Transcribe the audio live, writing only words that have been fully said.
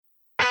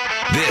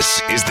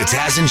This is the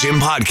Taz and Jim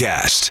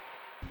podcast.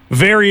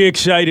 Very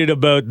excited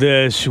about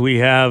this. We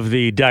have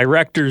the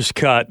director's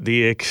cut,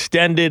 the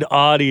extended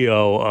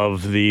audio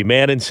of the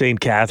man in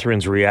St.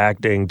 Catharines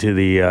reacting to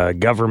the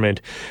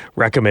government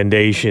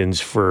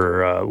recommendations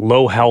for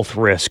low health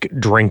risk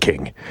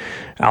drinking.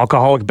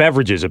 Alcoholic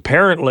beverages.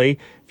 Apparently,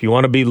 if you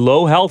want to be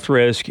low health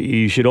risk,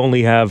 you should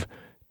only have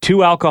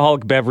 2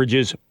 alcoholic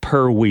beverages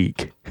per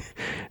week.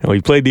 And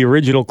we played the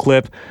original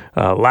clip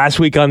last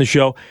week on the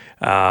show.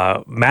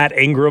 Matt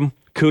Ingram,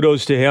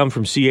 kudos to him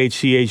from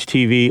CHCH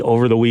TV.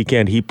 Over the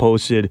weekend, he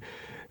posted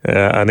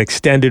an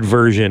extended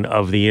version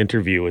of the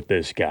interview with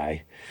this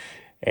guy.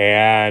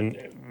 And,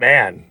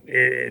 man,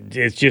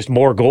 it's just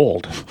more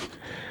gold.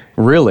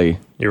 Really?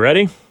 You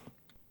ready?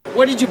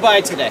 What did you buy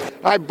today?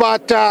 I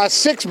bought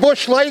 6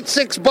 Busch Light,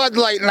 6 Bud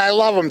Light, and I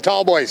love them,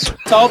 tall boys.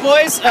 Tall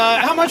boys?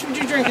 How much would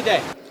you drink a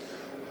day?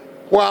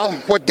 Well,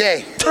 what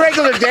day?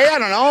 Regular day, I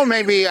don't know,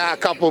 maybe a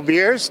couple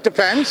beers,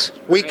 depends.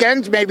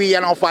 Weekends, maybe,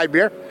 5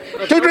 beer.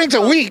 2 drinks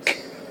a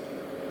week.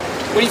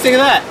 What do you think of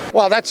that?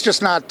 Well, that's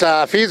just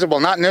not feasible,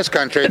 not in this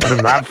country.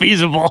 Not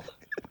feasible.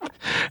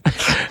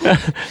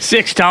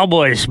 6 tall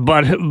boys,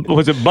 but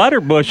was it Bud or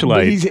Busch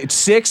Light?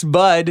 6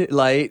 Bud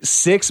Light,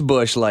 6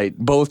 Busch Light,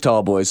 both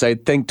tall boys. I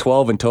think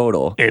 12 in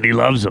total. And he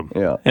loves them.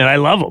 Yeah. And I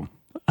love them.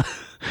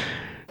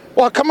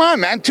 Well, come on,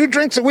 man, 2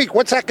 drinks a week,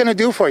 what's that going to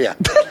do for you?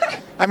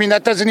 I mean,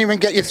 that doesn't even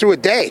get you through a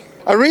day.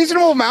 A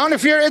reasonable amount,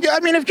 if you're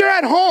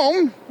at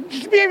home, you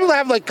should be able to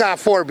have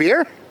 4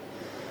 beer.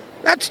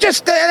 That's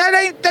just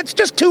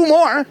 2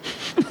 more.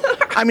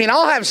 I mean,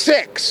 I'll have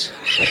 6,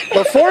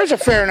 but 4 is a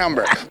fair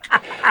number.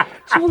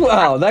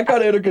 Wow, that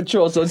got out of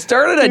control. So it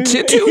started at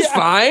 2's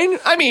fine.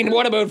 I mean,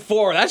 what about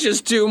 4? That's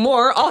just 2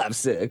 more. I'll have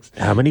 6.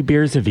 How many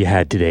beers have you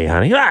had today,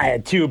 honey? I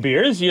had 2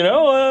 beers,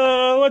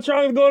 what's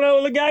wrong with going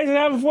out with the guys and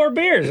having 4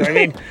 beers? I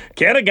mean,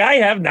 can a guy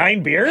have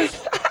 9 beers?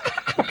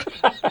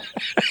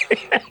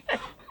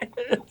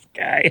 This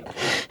guy.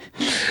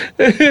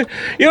 You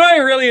know what I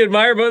really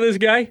admire about this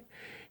guy?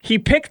 He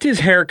picked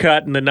his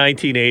haircut in the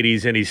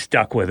 1980s and he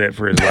stuck with it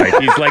for his life.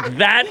 He's like,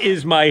 that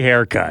is my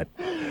haircut.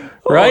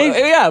 Right?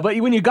 Well, yeah, but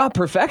when you got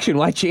perfection,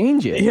 why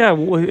change it? Yeah,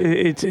 well,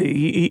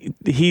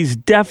 he's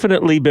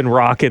definitely been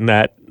rocking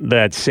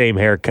that same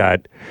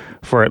haircut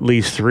for at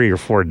least 3 or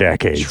 4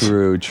 decades.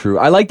 True.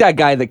 I like that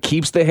guy that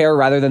keeps the hair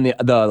rather than the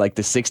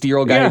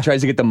 60-year-old guy who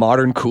tries to get the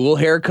modern cool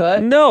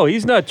haircut. No,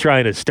 he's not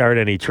trying to start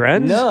any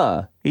trends.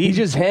 Nah, he's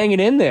just hanging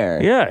in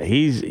there. Yeah,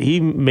 he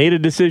made a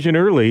decision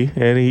early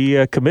and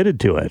he committed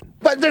to it.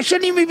 But there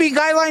shouldn't even be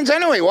guidelines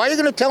anyway. Why are you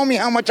going to tell me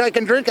how much I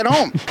can drink at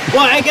home? Well,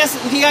 I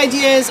guess the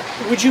idea is,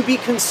 would you be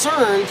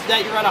concerned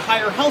that you're at a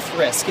higher health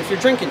risk if you're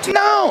drinking too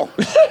much? No.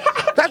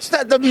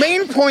 The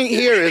main point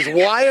here is,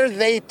 why are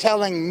they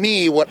telling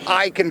me what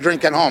I can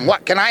drink at home?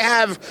 What, can I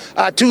have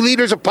 2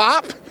 liters of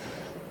pop?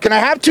 Can I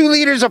have 2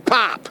 liters of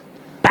pop?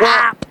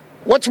 Well,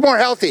 what's more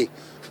healthy,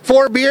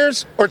 4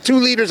 beers or 2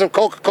 liters of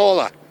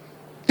Coca-Cola?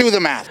 Do the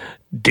math.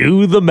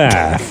 Do the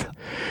math.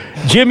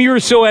 Jim, you were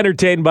so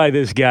entertained by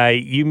this guy.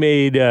 You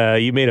made a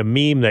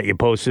meme that you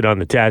posted on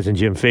the Taz and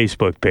Jim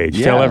Facebook page.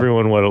 Yeah. Tell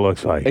everyone what it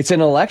looks like. It's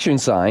an election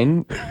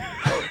sign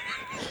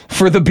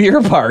for the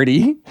beer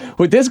party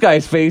with this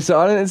guy's face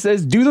on it. And it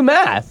says, do the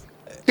math.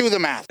 Do the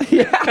math.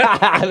 Yeah,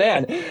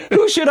 man.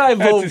 Who should I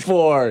vote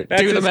for?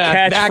 That's Do the his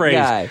math. That catchphrase.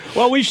 guy.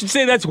 Well, we should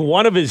say that's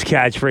one of his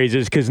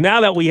catchphrases, because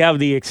now that we have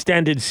the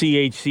extended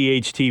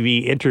CHCH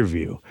TV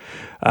interview,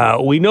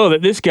 we know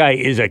that this guy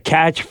is a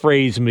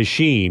catchphrase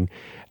machine.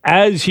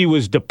 As he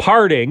was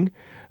departing,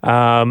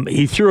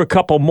 he threw a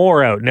couple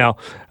more out. Now,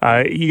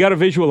 you got to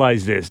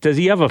visualize this. Does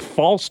he have a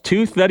false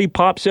tooth that he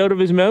pops out of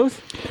his mouth?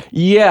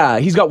 Yeah,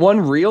 he's got one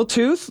real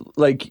tooth,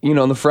 in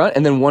the front,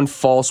 and then one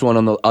false one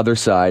on the other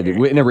side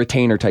in a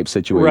retainer type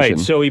situation. Right,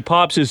 so he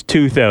pops his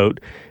tooth out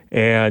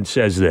and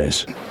says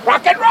this.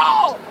 Rock and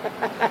roll!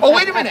 Oh,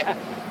 wait a minute.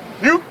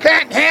 You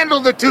can't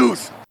handle the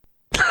tooth.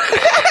 And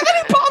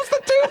he pops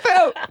the tooth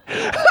out.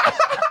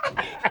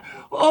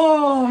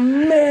 Oh,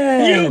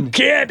 man. You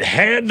can't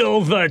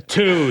handle the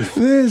tooth.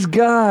 This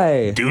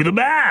guy. Do the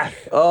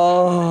math.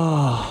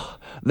 Oh,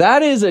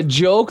 that is a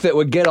joke that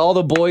would get all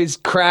the boys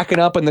cracking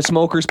up in the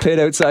smoker's pit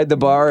outside the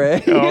bar,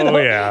 eh? Oh,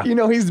 yeah.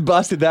 He's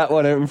busted that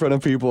one out in front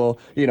of people,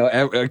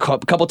 a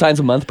couple times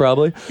a month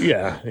probably.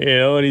 Yeah,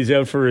 and he's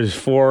out for his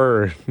 4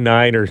 or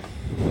 9 or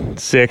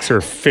 6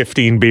 or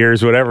 15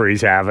 beers, whatever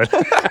he's having.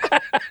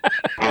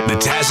 The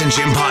Taz and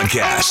Jim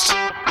podcast.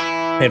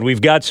 And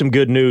we've got some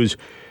good news.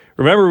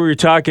 Remember we were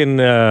talking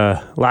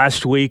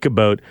last week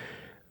about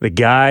the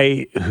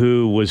guy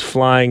who was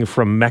flying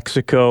from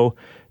Mexico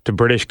to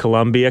British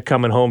Columbia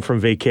coming home from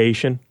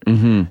vacation?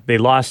 Mm-hmm. They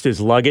lost his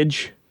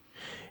luggage,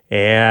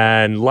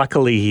 and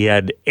luckily he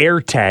had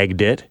air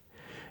tagged it,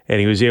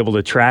 and he was able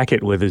to track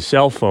it with his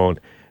cell phone.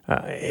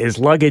 His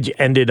luggage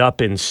ended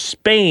up in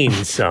Spain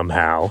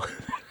somehow.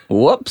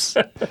 Whoops.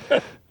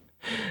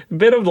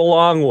 Bit of the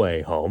long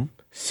way home.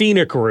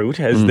 Scenic route,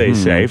 as they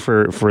say,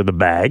 for the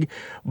bag.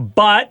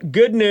 But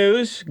good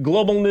news,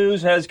 Global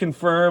News has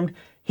confirmed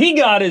he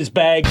got his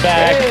bag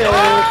back.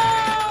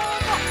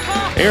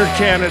 Air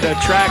Canada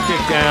tracked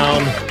it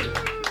down.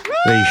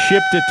 They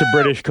shipped it to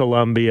British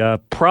Columbia.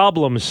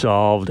 Problem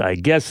solved. I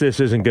guess this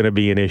isn't going to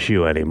be an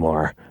issue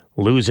anymore.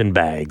 Losing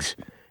bags.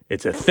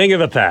 It's a thing of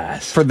the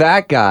past. For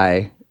that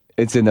guy,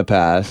 it's in the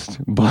past.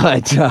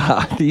 But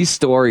these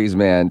stories,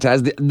 man,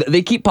 Taz,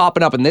 they keep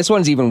popping up. And this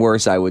one's even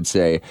worse, I would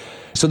say.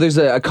 So there's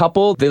a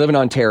couple, they live in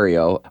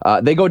Ontario.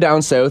 They go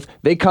down south.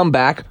 They come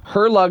back.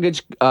 Her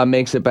luggage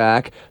makes it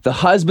back. The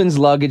husband's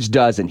luggage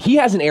doesn't. He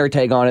has an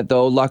AirTag on it,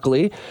 though,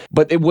 luckily.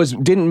 But it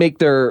didn't make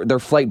their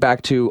flight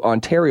back to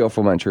Ontario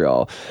from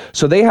Montreal.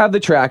 So they have the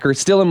tracker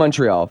still in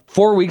Montreal.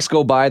 4 weeks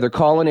go by. They're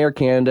calling Air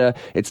Canada.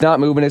 It's not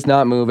moving. It's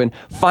not moving.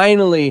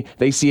 Finally,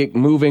 they see it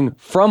moving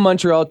from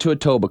Montreal to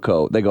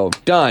Etobicoke. They go,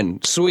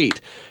 done.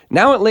 Sweet.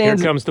 Now it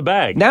lands. Here comes the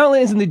bag. Now it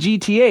lands in the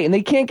GTA, and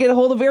they can't get a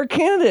hold of Air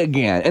Canada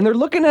again. And they're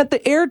looking at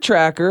the Air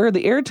Tracker,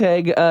 the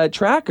AirTag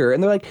tracker,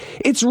 and they're like,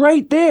 it's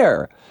right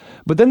there.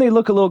 But then they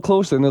look a little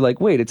closer, and they're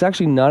like, wait, it's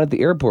actually not at the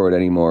airport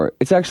anymore.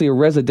 It's actually a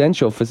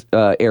residential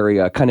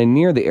area kind of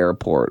near the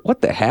airport.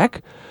 What the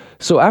heck?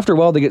 So after a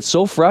while, they get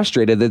so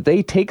frustrated that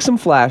they take some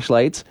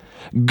flashlights,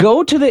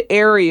 go to the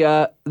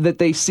area that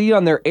they see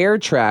on their air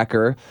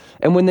tracker,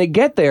 and when they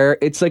get there,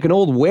 it's like an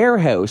old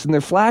warehouse, and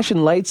they're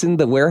flashing lights in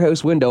the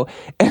warehouse window,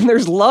 and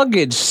there's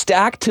luggage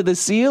stacked to the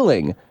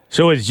ceiling.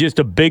 So it's just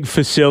a big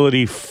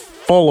facility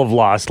full of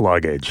lost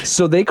luggage.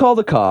 So they call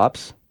the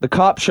cops. The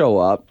cops show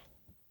up,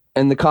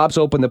 and the cops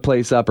open the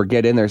place up or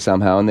get in there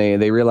somehow, and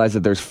they realize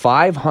that there's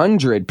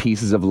 500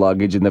 pieces of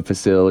luggage in the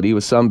facility,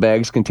 with some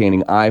bags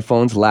containing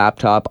iPhones,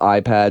 laptop,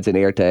 iPads, and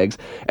AirTags.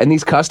 And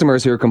these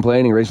customers who were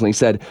complaining originally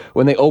said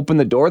when they opened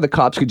the door, the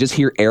cops could just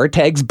hear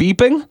AirTags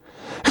beeping.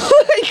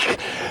 Like,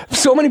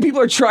 so many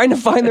people are trying to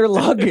find their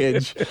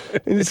luggage.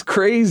 It's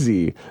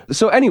crazy.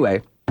 So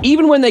anyway,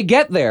 even when they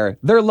get there,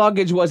 their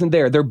luggage wasn't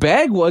there. Their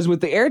bag was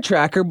with the air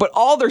tracker, but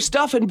all their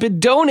stuff had been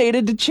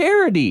donated to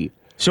charity.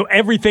 So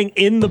everything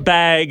in the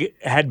bag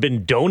had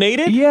been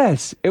donated?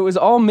 Yes, it was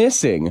all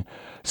missing.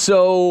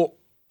 So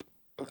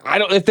I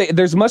don't.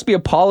 There must be a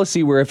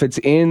policy where if it's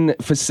in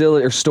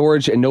facility or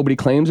storage and nobody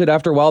claims it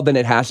after a while, then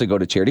it has to go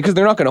to charity, because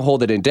they're not going to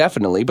hold it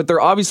indefinitely. But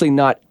they're obviously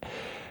not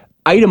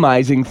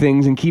itemizing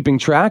things and keeping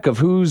track of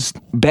whose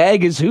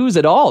bag is whose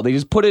at all. They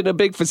just put it in a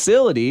big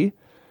facility.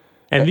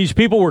 And these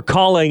people were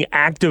calling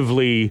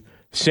actively,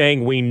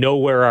 saying, we know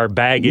where our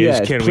bag is.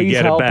 Yes, Can we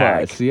get it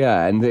back? Us.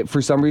 Yeah, and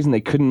for some reason they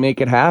couldn't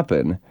make it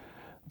happen.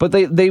 But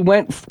they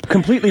went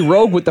completely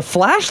rogue with the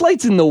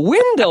flashlights in the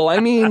window. I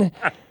mean,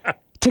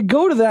 to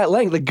go to that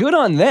length, like, good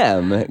on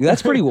them.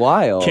 That's pretty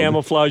wild.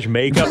 Camouflage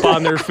makeup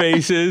on their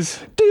faces.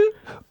 Do,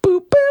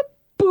 boop, boop,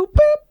 boop,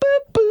 boop,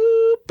 boop,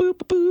 boop, boop,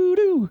 boop,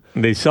 doo.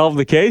 They solved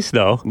the case,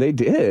 though. They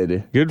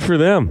did. Good for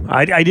them.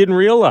 I didn't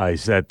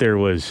realize that there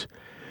was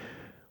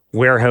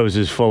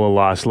warehouses full of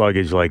lost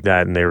luggage like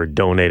that, and they were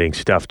donating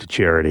stuff to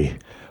charity.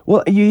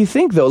 Well, you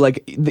think, though,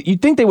 like,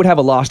 you'd think they would have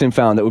a lost and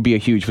found that would be a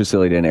huge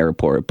facility in an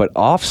airport, but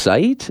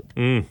off-site,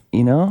 you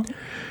know?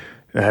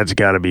 That's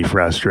got to be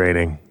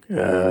frustrating.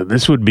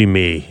 This would be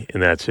me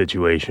in that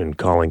situation,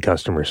 calling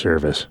customer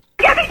service.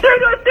 Get me through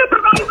to a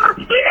supervisor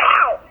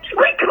now!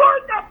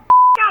 Record the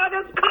out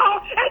of this call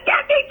and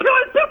get me to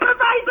a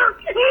supervisor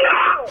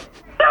now!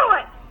 Do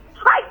it!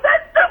 I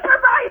said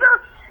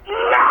supervisor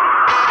now!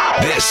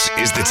 This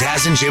is the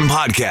Taz and Jim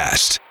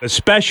podcast. A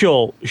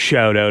special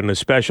shout out and a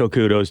special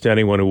kudos to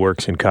anyone who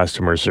works in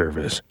customer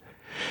service.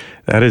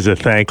 That is a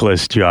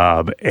thankless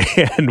job.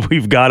 And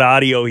we've got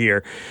audio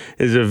here.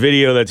 There's a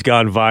video that's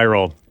gone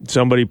viral.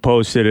 Somebody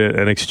posted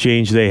an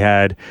exchange they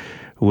had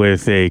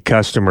with a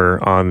customer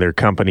on their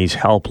company's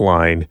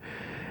helpline.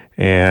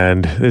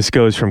 And this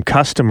goes from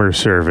customer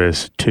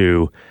service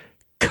to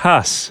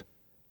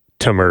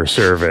customer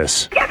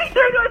service. Get me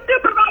through to a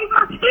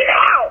supervisor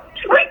now!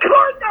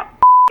 Record the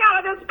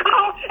out of this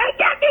call and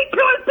get me to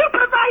a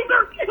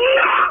supervisor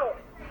now!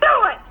 Do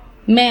it!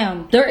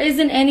 Ma'am, there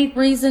isn't any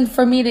reason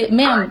for me to...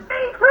 Ma'am. Get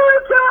me through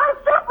to a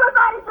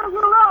supervisor, you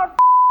little Now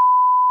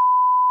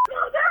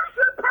there's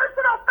your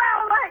personal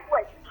foul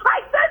language!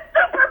 I said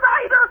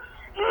supervisor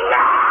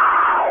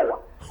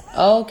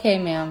now! Okay,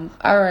 ma'am.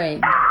 All right.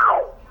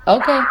 Now!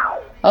 Okay.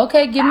 Now!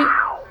 Okay, give me...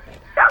 Now!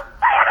 Don't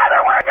say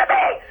another word to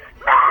me!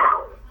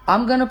 Now!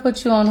 I'm gonna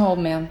put you on hold,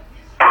 ma'am.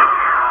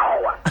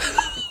 Now!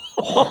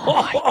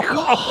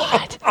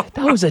 God,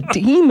 that was a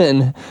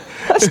demon.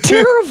 That's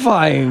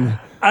terrifying.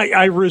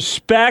 I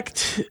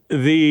respect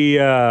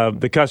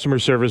the customer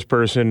service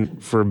person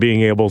for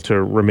being able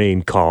to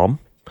remain calm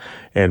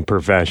and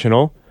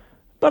professional,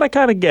 but I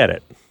kind of get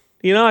it.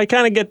 You know, I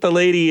kind of get the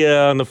lady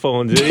on the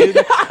phone.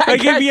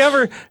 Like, if you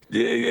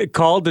ever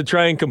called to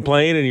try and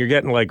complain and you're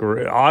getting, like,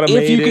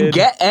 automated. If you can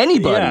get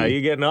anybody. Yeah,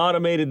 you're getting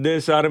automated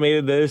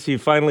this. You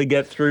finally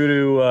get through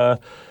to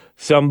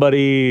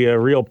somebody, a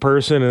real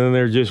person, and then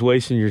they're just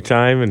wasting your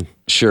time. And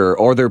Sure,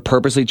 or they're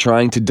purposely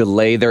trying to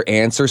delay their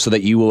answer so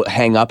that you will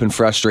hang up in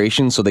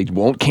frustration so they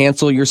won't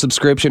cancel your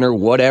subscription or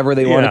whatever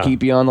they want to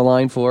keep you on the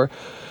line for.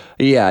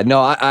 Yeah, no,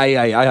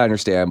 I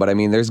understand, but I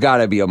mean, there's got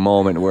to be a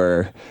moment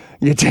where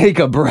You take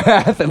a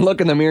breath and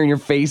look in the mirror and your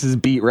face is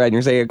beat red and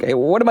you're saying, okay,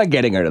 what am I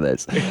getting out of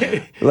this?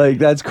 Like,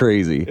 that's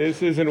crazy.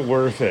 This isn't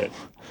worth it.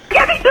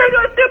 Get me through to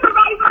a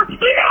supervisor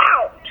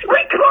now!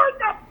 Record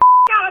the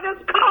out of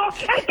this call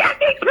and get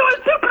me to a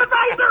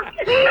supervisor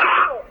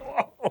now!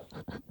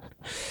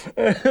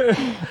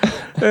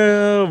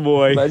 Oh,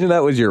 boy. Imagine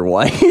that was your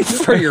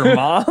wife or your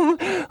mom.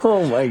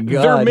 Oh, my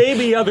God. There may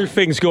be other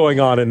things going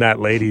on in that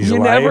lady's You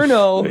life. never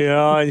know. You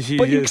know, and she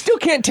But you just- still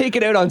can't take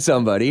it out on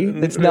somebody.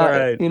 It's not,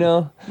 Right. you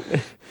know.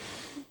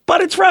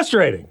 But it's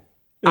frustrating.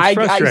 It's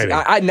frustrating.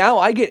 I now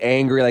I get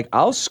angry. Like,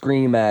 I'll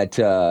scream at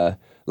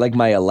like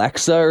my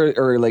Alexa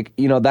or like,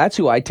 you know, that's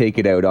who I take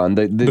it out on.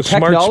 The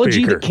smart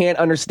technology speaker. that can't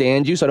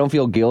understand you, so I don't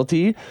feel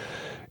guilty.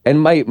 And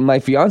my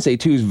fiance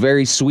too is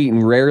very sweet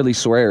and rarely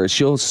swears.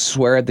 She'll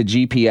swear at the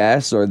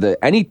GPS or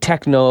any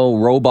techno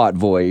robot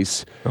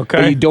voice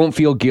that you don't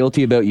feel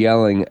guilty about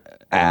yelling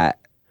at.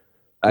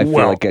 I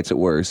feel like gets it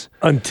worse.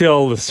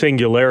 Until the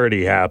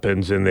singularity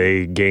happens and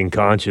they gain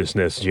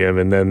consciousness, Jim,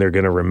 and then they're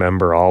going to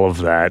remember all of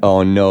that.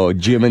 Oh no,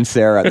 Jim and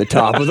Sarah at the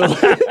top of the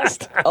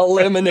list.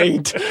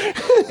 Eliminate.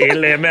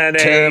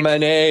 Eliminate.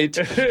 Terminate.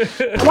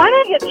 Why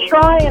don't you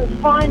try and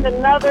find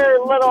another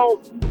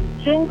little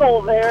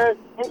jingle there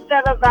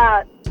instead of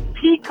that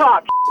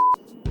peacock?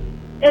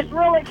 It's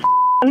really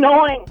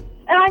annoying.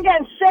 And I'm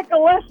getting sick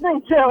of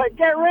listening to it.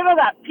 Get rid of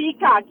that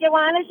peacock. You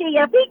want to see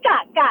your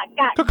peacock?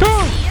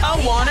 I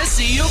wanna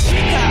see you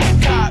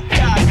peacock,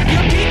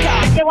 your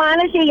peacock. You want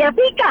to see your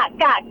peacock?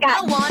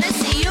 I wanna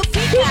see you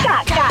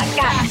peacock,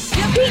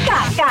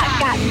 Peacock.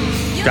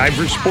 Time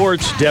for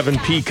sports. Devin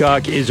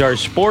Peacock is our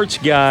sports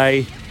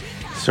guy.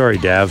 Sorry,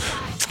 Dev.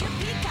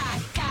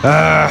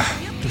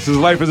 This is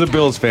life as a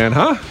Bills fan,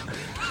 huh?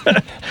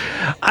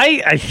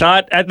 I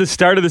thought at the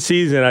start of the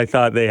season, I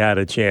thought they had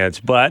a chance,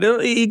 but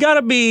you got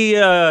to be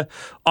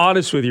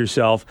honest with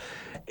yourself.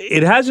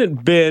 It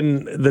hasn't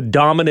been the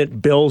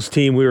dominant Bills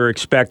team we were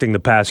expecting the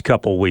past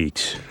couple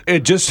weeks. It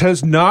just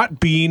has not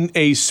been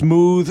a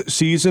smooth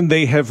season.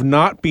 They have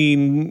not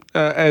been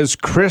as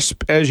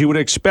crisp as you would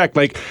expect.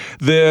 Like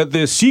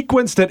the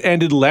sequence that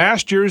ended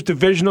last year's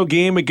divisional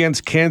game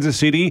against Kansas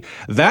City,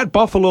 that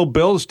Buffalo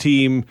Bills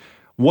team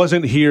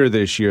wasn't here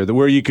this year,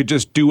 where you could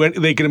just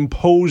they could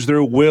impose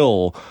their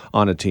will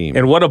on a team.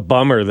 And what a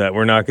bummer that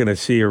we're not going to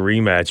see a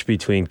rematch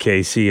between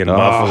KC and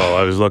Buffalo.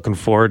 I was looking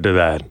forward to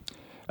that.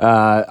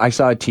 I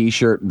saw a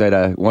T-shirt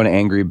that one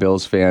Angry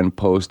Bills fan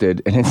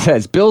posted, and it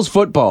says, Bills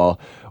football,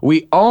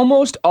 we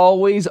almost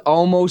always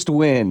almost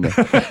win. And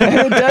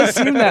it does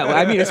seem that way.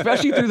 I mean,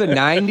 especially through the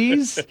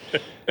 90s.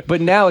 But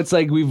now it's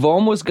like we've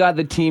almost got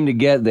the team to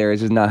get there.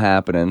 It's just not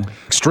happening.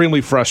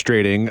 Extremely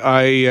frustrating.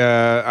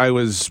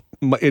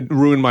 It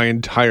ruined my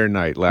entire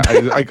night.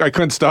 I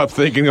couldn't stop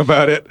thinking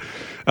about it.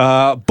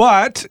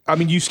 But, I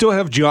mean, you still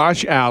have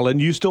Josh Allen.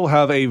 You still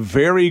have a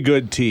very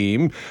good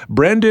team.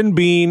 Brendan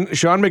Bean,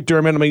 Sean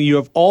McDermott. I mean, you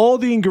have all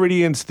the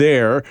ingredients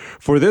there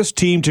for this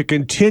team to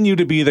continue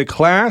to be the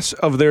class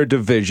of their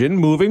division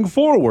moving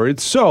forward.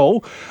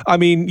 So, I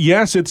mean,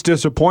 yes, it's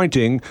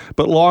disappointing,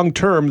 but long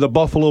term, the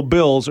Buffalo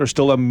Bills are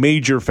still a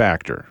major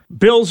factor.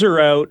 Bills are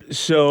out.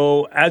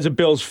 So, as a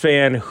Bills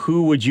fan,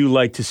 who would you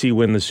like to see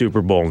win the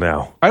Super Bowl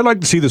now? I'd like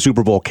to see the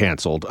Super Bowl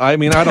canceled. I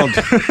mean, I don't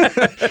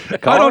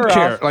I don't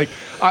care. Like,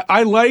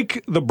 I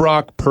like the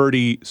Brock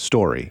Purdy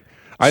story.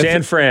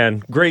 San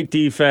Fran, great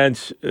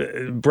defense.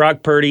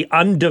 Brock Purdy,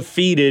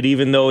 undefeated,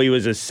 even though he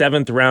was a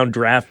 7th-round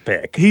draft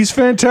pick. He's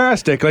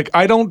fantastic. Like,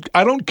 I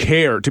don't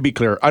care, to be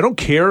clear. I don't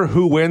care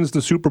who wins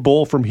the Super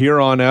Bowl from here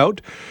on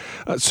out.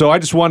 So I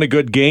just want a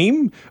good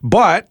game.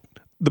 But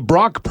the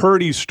Brock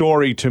Purdy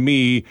story, to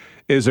me,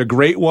 is a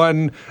great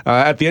one.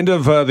 At the end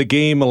of the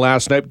game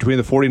last night between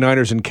the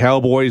 49ers and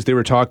Cowboys, they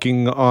were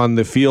talking on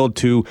the field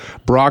to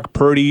Brock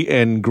Purdy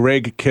and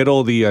Greg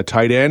Kittle, the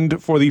tight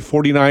end for the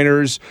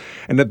 49ers.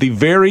 And at the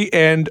very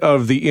end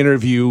of the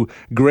interview,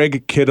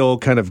 Greg Kittle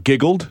kind of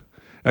giggled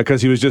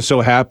because he was just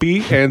so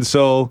happy. And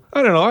so,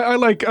 I don't know, I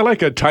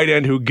like a tight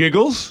end who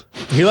giggles.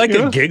 You like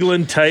a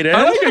giggling tight end?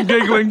 I like a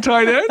giggling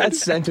tight end. That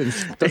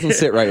sentence doesn't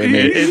sit right with me.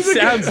 It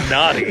sounds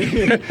naughty.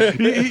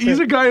 He's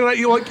a guy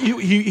like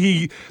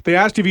he. They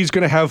asked if he's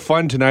going to have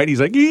fun tonight. He's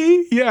like,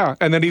 yeah,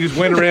 and then he just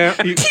went around.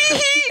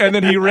 And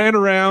then he ran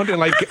around and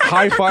like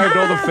high-fived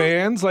all the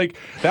fans. Like,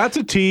 that's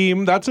a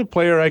team, that's a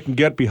player I can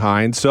get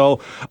behind.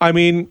 So, I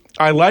mean,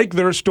 I like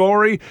their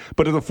story,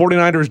 but if the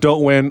 49ers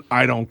don't win,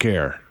 I don't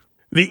care.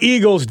 The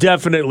Eagles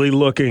definitely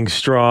looking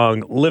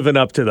strong, living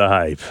up to the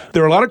hype.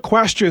 There are a lot of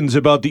questions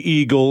about the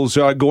Eagles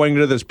going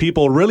into this.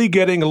 People really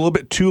getting a little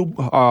bit too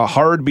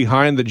hard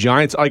behind the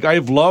Giants. Like,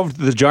 I've loved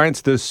the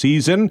Giants this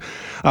season,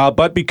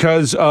 but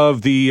because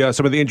of the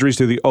some of the injuries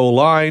to the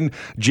O-line,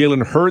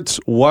 Jalen Hurts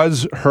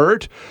was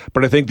hurt.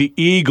 But I think the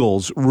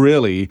Eagles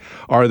really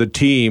are the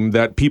team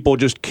that people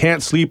just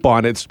can't sleep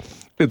on. It's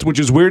which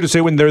is weird to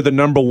say when they're the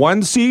number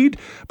 1 seed,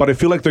 but I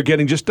feel like they're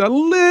getting just a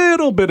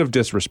little bit of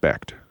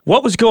disrespect.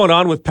 What was going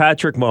on with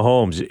Patrick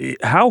Mahomes?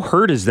 How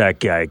hurt is that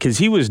guy? Because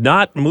he was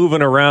not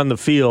moving around the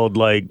field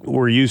like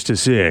we're used to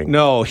seeing.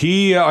 No,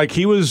 he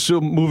was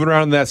moving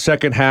around in that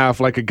second half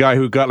like a guy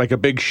who got like a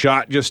big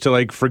shot just to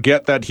like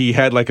forget that he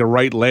had like a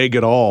right leg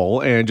at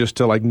all and just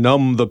to like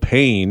numb the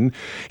pain.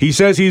 He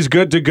says he's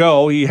good to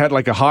go. He had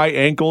like a high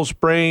ankle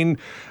sprain.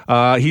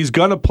 He's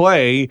gonna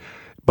play.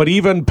 But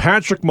even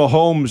Patrick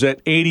Mahomes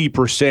at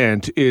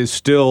 80% is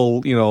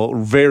still,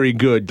 very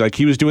good. Like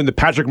he was doing the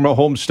Patrick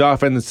Mahomes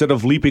stuff, and instead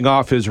of leaping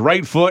off his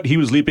right foot, he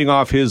was leaping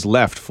off his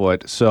left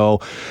foot. So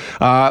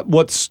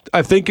what's,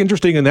 I think,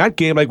 interesting in that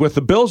game, like with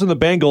the Bills and the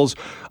Bengals,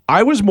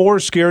 I was more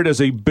scared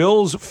as a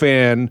Bills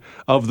fan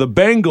of the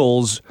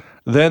Bengals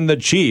than the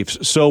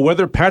Chiefs. So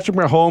whether Patrick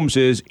Mahomes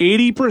is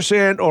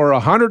 80% or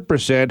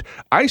 100%,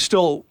 I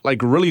still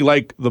really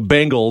like the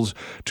Bengals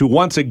to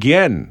once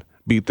again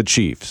beat the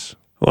Chiefs.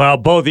 Well,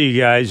 both of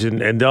you guys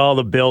and all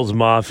the Bills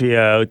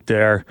Mafia out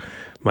there,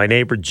 my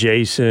neighbor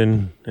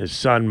Jason, his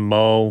son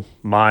Mo,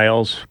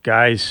 Miles,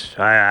 guys,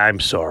 I'm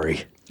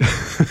sorry.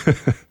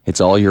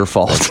 It's all your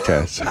fault,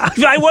 Tess.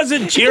 I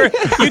wasn't cheering.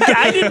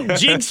 I didn't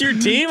jinx your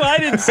team. I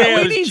didn't say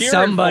I was cheering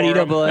somebody for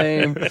to him.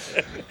 blame.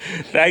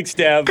 Thanks,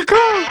 Dev.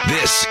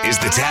 This is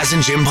the Taz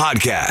and Jim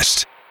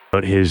podcast.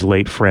 About his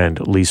late friend,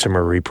 Lisa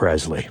Marie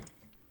Presley.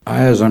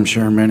 As I'm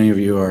sure many of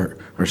you are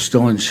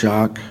still in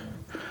shock,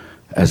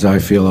 as I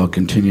feel I'll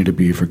continue to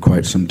be for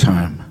quite some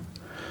time.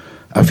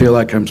 I feel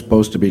like I'm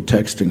supposed to be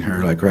texting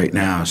her like right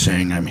now,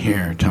 saying I'm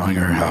here, telling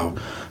her how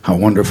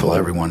wonderful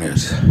everyone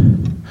is.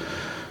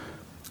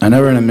 I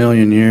never in a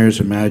million years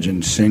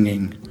imagined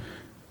singing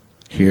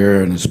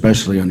here, and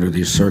especially under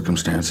these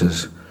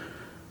circumstances.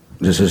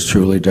 This is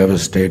truly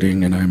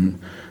devastating, and I'm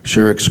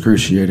sure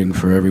excruciating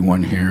for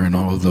everyone here and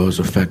all of those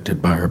affected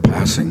by her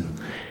passing.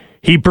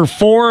 He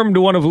performed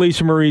one of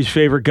Lisa Marie's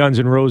favorite Guns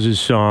N' Roses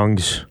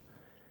songs,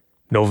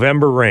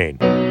 November Rain.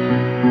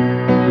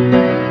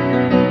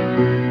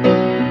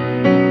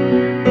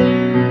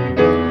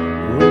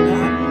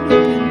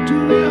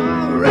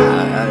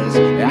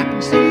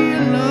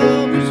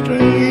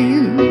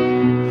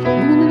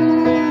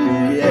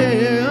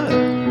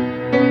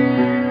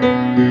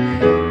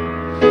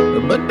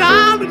 But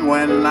darling,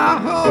 when I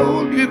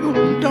hold you,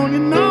 don't you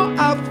know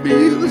I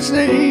feel the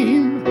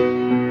same?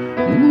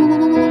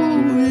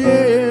 Ooh,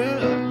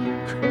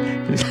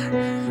 yeah. Is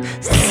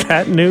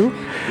that new?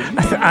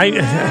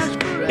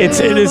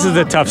 This is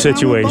a tough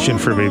situation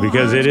for me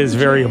because it is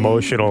very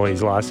emotional.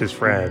 He's lost his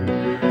friend.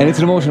 And it's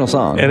an emotional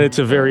song. And it's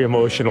a very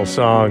emotional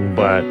song,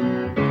 but...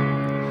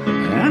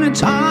 And it's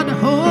hard to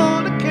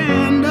hold a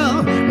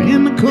candle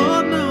in the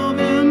cold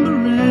November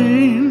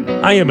rain.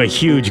 I am a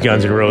huge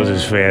Guns N'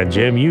 Roses fan,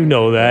 Jim. You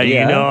know that.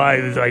 Yeah. You know,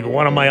 it's like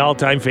one of my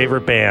all-time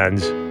favorite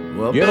bands.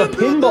 You have a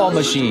pinball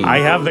machine. I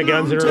have the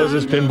Guns N'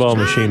 Roses pinball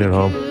machine at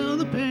home.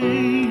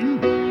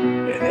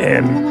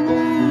 And...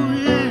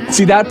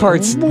 See, that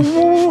part's...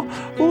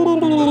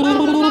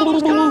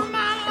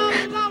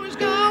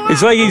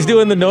 It's like he's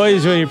doing the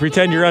noise when you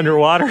pretend you're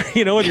underwater, with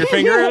your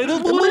finger. Let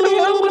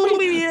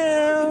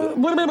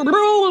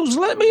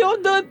me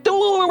on the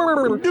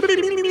door.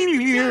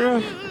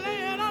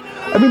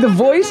 I mean, the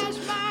voice...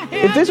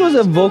 If this was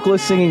a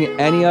vocalist singing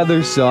any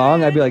other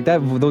song, I'd be like,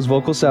 those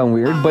vocals sound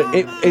weird. But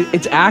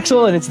it's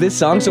Axl and it's this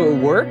song, so it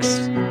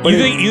works. You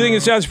think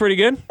it sounds pretty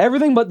good?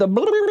 Everything but the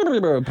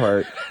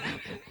part.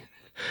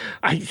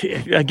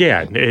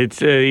 It's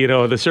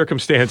the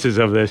circumstances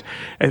of this.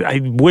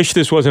 I wish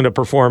this wasn't a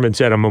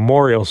performance at a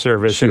memorial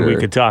service, and we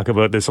could talk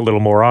about this a little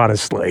more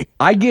honestly.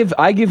 I give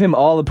him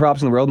all the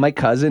props in the world. My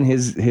cousin,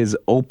 his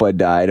Opa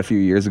died a few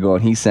years ago,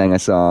 and he sang a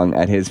song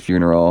at his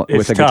funeral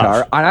with a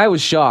guitar, and I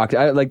was shocked.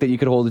 I like that you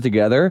could hold it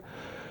together.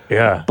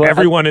 Yeah, but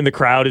everyone in the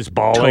crowd is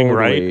bawling, totally.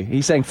 Right?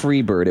 He sang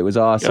 "Freebird." It was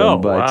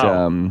awesome,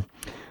 wow.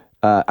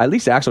 At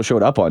least Axl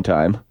showed up on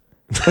time.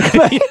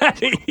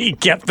 He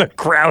kept the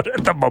crowd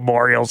at the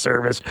memorial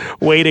service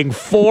waiting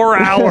 4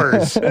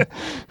 hours.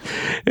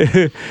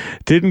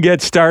 Didn't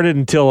get started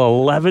until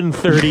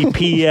 11:30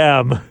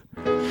 p.m.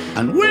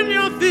 And when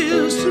your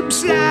fears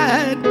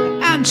subside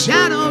and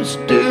shadows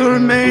still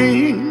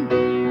remain,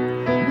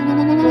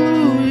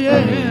 ooh,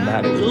 yeah.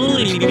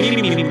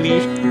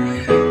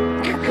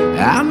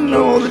 I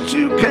know that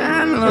you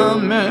can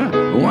love me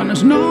when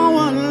there's no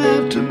one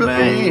left to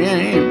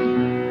blame.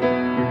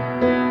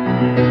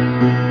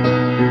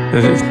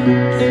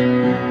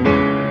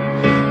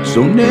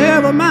 So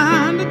never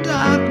mind the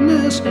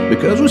darkness,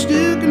 because we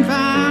still can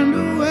find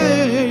a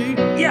way.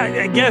 Yeah,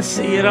 I guess,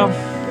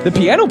 The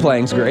piano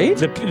playing's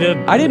great.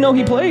 I didn't know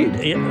he played.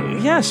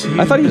 Yes.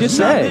 I thought he just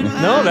sang.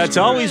 No, that's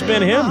always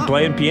been him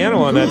playing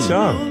piano on that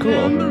song.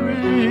 Cool.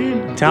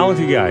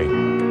 Talented guy.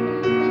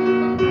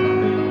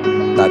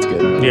 That's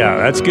good. Yeah,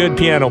 that's good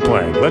piano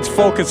playing. Let's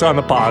focus on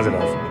the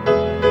positive.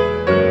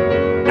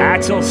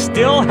 Axl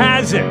still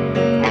has it.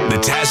 The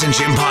Taz and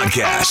Jim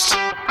podcast.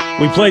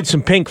 We played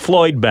some Pink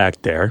Floyd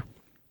back there.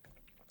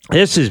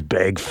 This is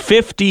big.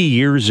 50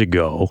 years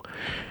ago,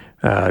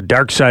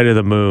 Dark Side of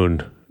the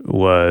Moon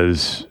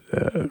was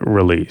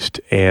released,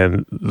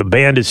 and the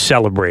band is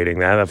celebrating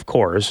that, of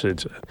course.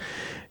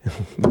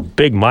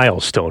 Big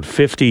milestone,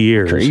 50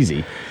 years.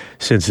 Crazy.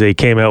 Since they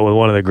came out with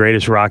one of the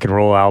greatest rock and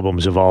roll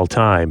albums of all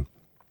time.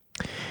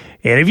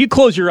 And if you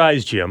close your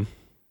eyes, Jim,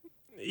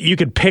 you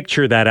could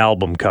picture that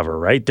album cover,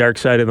 right? Dark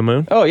Side of the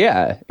Moon? Oh,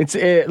 yeah. It's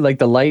like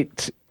the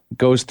light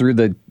goes through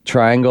the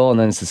triangle and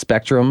then it's the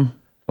spectrum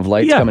of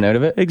lights coming out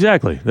of it.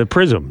 Exactly. The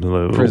prism.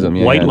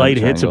 The white light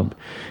hits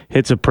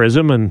a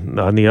prism, and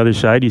on the other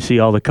side you see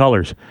all the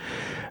colors.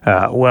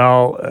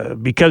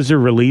 Because they're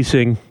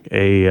releasing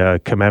a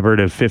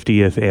commemorative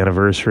 50th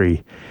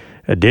anniversary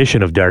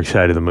edition of Dark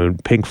Side of the Moon,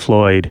 Pink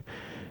Floyd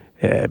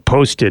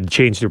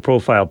changed their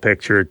profile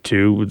picture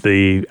to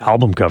the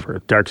album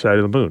cover, Dark Side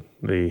of the Moon.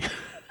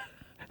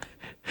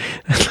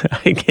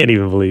 I can't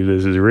even believe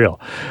this is real.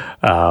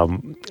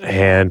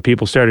 And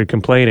people started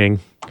complaining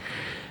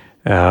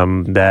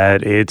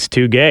that it's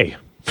too gay.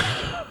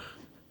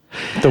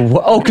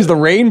 Because the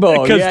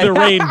rainbow. Because the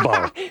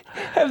rainbow.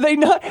 Have they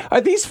not? Are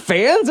these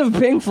fans of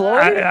Pink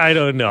Floyd? I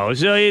don't know.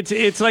 So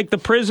it's like the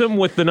prism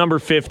with the number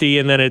 50,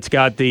 and then it's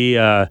got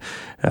the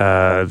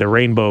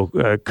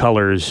rainbow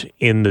colors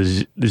in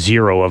the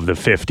zero of the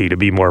 50, to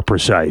be more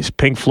precise.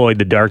 Pink Floyd,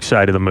 The Dark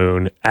Side of the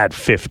Moon at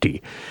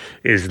 50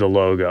 is the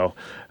logo.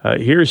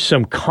 Here's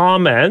some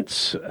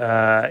comments.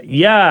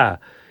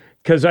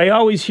 Because I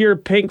always hear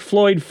Pink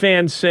Floyd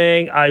fans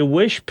saying, I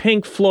wish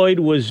Pink Floyd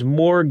was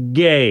more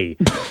gay.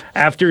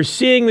 After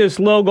seeing this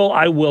logo,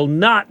 I will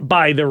not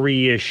buy the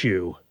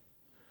reissue.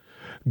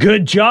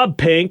 Good job,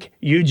 Pink.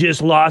 You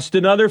just lost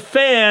another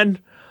fan.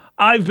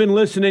 I've been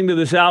listening to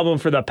this album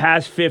for the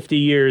past 50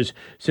 years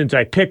since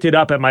I picked it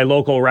up at my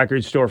local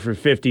record store for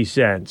 50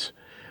 cents.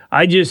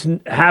 I just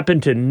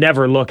happen to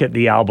never look at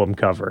the album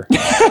cover.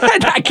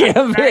 That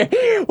can't be.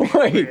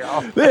 Wait,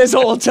 this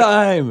whole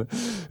time.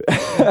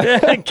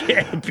 That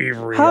can't be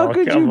real. How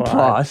could you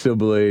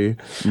possibly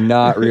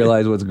not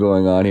realize what's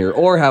going on here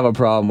or have a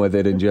problem with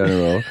it in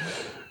general?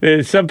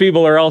 Some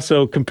people are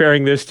also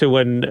comparing this to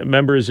when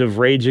members of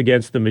Rage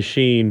Against the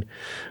Machine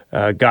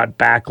got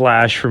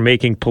backlash for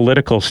making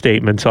political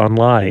statements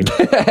online.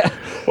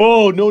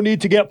 Oh, no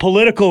need to get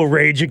political,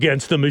 Rage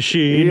Against the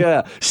Machine.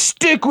 Yeah.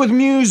 Stick with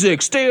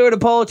music. Stay out of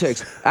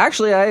politics.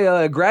 Actually,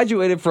 I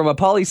graduated from a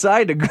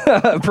poli-sci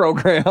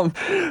program.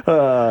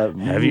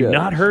 Have you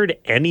not heard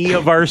any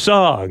of our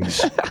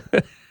songs?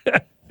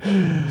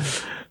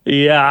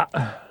 Yeah.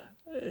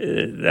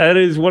 That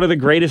is one of the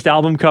greatest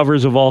album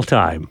covers of all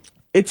time.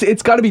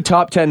 It's got to be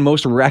top 10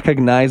 most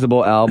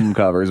recognizable album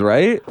covers,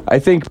 right? I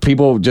think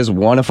people just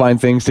want to find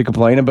things to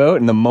complain about,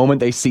 and the moment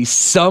they see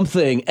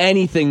something,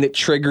 anything that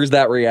triggers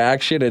that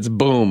reaction, it's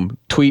boom,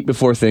 tweet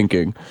before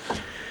thinking.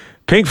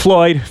 Pink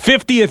Floyd,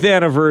 50th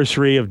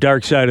anniversary of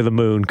Dark Side of the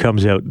Moon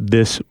comes out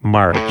this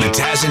March. The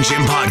Taz and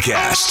Jim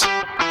Podcast.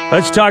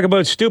 Let's talk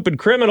about stupid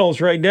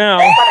criminals right now.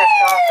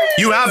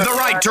 You have the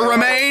right to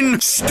remain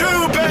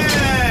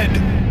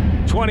stupid!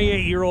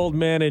 28-year-old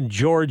man in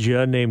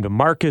Georgia named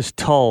Marcus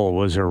Tull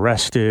was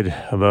arrested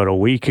about a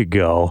week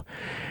ago.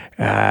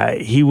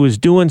 He was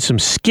doing some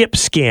skip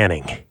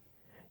scanning.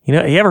 You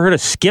ever heard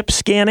of skip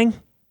scanning?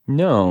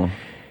 No.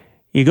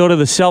 You go to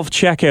the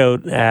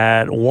self-checkout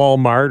at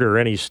Walmart or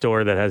any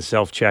store that has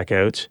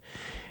self-checkouts,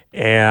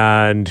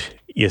 and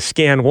you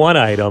scan one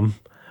item,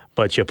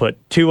 but you put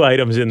two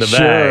items in the bag.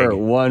 Sure,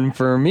 one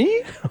for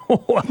me?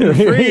 One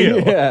for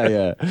you.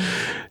 Yeah.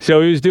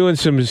 So he was doing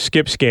some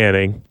skip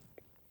scanning.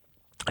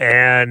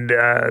 And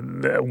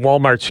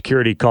Walmart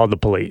security called the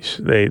police.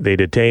 They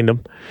detained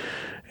him,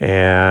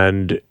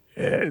 and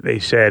they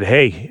said,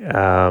 hey,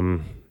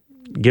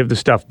 give the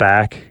stuff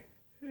back,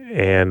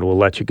 and we'll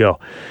let you go.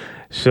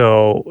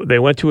 So they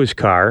went to his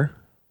car.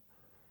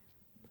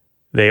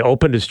 They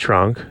opened his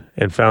trunk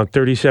and found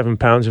 37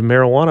 pounds of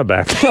marijuana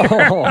back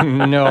there. Oh,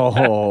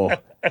 no.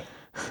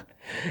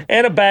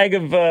 And a bag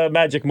of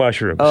magic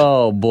mushrooms.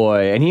 Oh,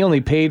 boy. And he only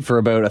paid for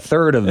about a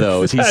third of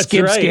those. He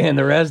skip-scanned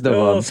the rest of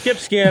them. Skip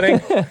scanning.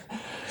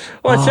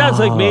 Well, it sounds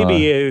like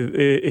maybe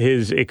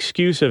his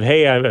excuse of,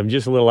 hey, I'm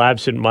just a little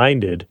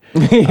absent-minded.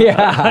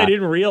 Yeah. I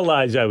didn't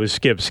realize I was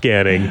skip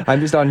scanning. I'm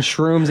just on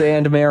shrooms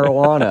and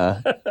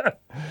marijuana.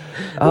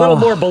 A little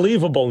more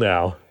believable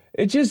now.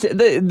 It just,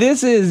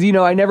 this is,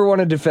 I never want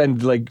to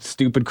defend like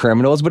stupid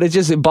criminals, but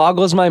it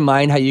boggles my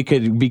mind how you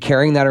could be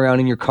carrying that around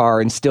in your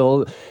car and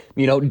still,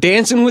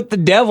 dancing with the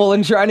devil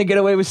and trying to get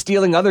away with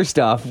stealing other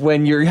stuff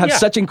when you have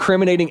such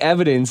incriminating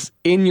evidence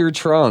in your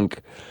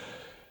trunk.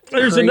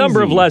 There's a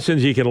number of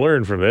lessons you can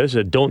learn from this.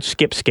 Don't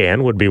skip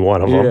scan would be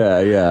one of them.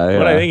 Yeah.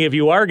 But I think if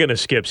you are going to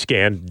skip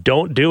scan,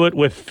 don't do it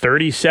with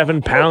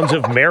 37 pounds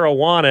of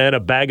marijuana and a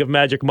bag of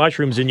magic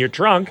mushrooms in your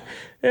trunk.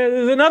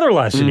 There's another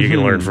lesson you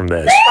can learn from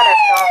this.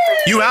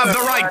 You have the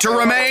right to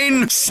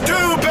remain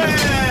stupid!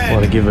 I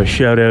want to give a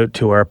shout out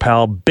to our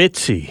pal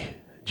Bitsy,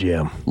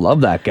 Jim. Love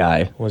that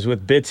guy. Was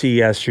with Bitsy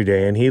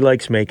yesterday, and he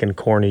likes making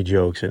corny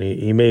jokes, and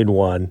he made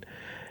one.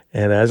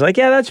 And I was like,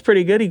 yeah, that's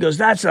pretty good. He goes,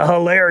 that's a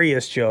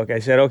hilarious joke. I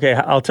said, okay,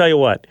 I'll tell you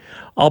what.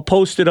 I'll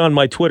post it on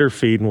my Twitter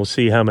feed, and we'll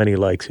see how many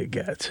likes it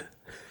gets.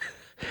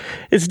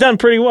 It's done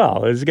pretty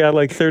well. It's got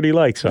like 30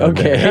 likes on it.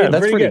 Okay,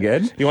 that's pretty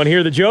good. You want to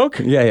hear the joke?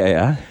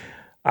 Yeah.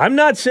 I'm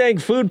not saying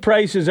food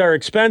prices are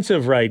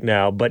expensive right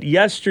now, but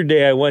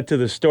yesterday I went to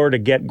the store to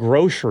get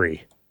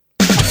grocery.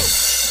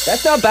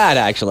 That's not bad,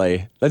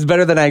 actually. That's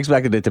better than I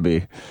expected it to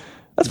be.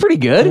 That's pretty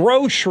good.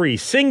 Grocery,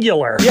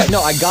 singular. Yeah,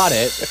 no, I got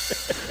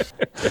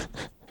it.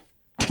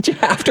 Did you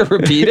have to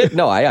repeat it?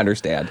 No, I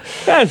understand.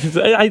 That's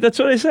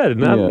what I said.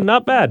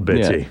 Not bad,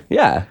 Bitsy.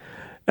 Yeah.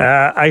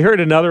 I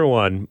heard another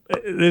one.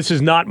 This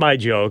is not my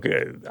joke.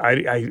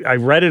 I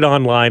read it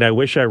online. I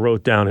wish I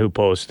wrote down who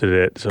posted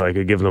it so I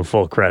could give them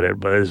full credit,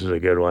 but this is a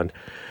good one.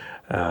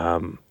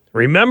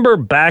 Remember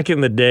back in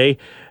the day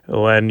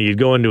when you'd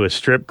go into a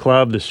strip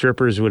club, the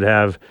strippers would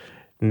have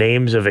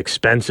names of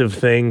expensive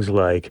things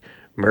like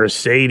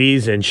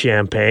Mercedes and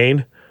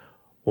champagne?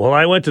 Well,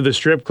 I went to the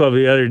strip club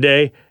the other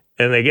day,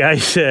 and the guy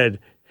said,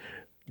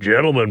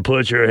 "Gentlemen,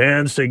 put your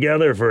hands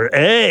together for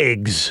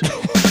eggs."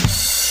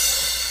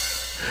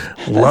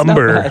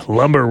 Lumber,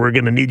 we're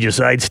going to need you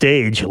side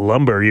stage.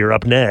 Lumber, you're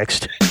up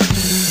next.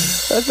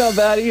 That's not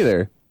bad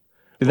either.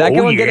 Did that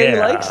go and get any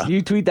likes?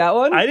 You tweet that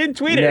one? I didn't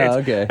tweet it. No,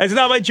 okay. It's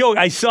not my joke.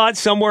 I saw it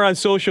somewhere on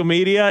social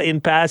media in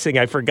passing.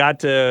 I forgot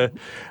to.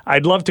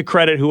 I'd love to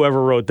credit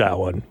whoever wrote that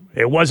one.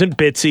 It wasn't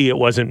Bitsy. It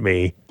wasn't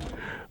me.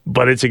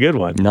 But it's a good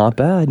one. Not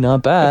bad.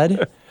 Not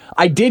bad.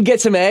 I did get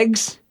some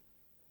eggs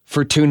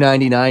for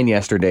 $2.99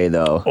 yesterday,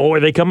 though. Oh, are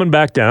they coming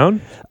back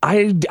down?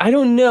 I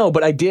don't know,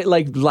 but I did,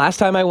 like, last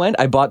time I went,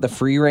 I bought the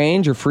free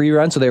range or free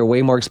run, so they were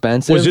way more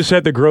expensive. Was this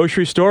at the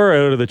grocery store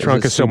or out of the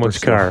trunk of someone's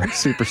car?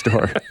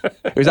 Superstore.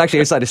 It was actually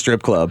inside a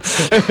strip club.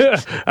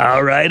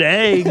 All right,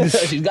 eggs.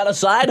 She's got a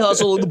side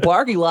hustle in the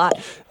parking lot.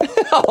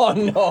 Oh,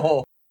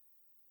 no.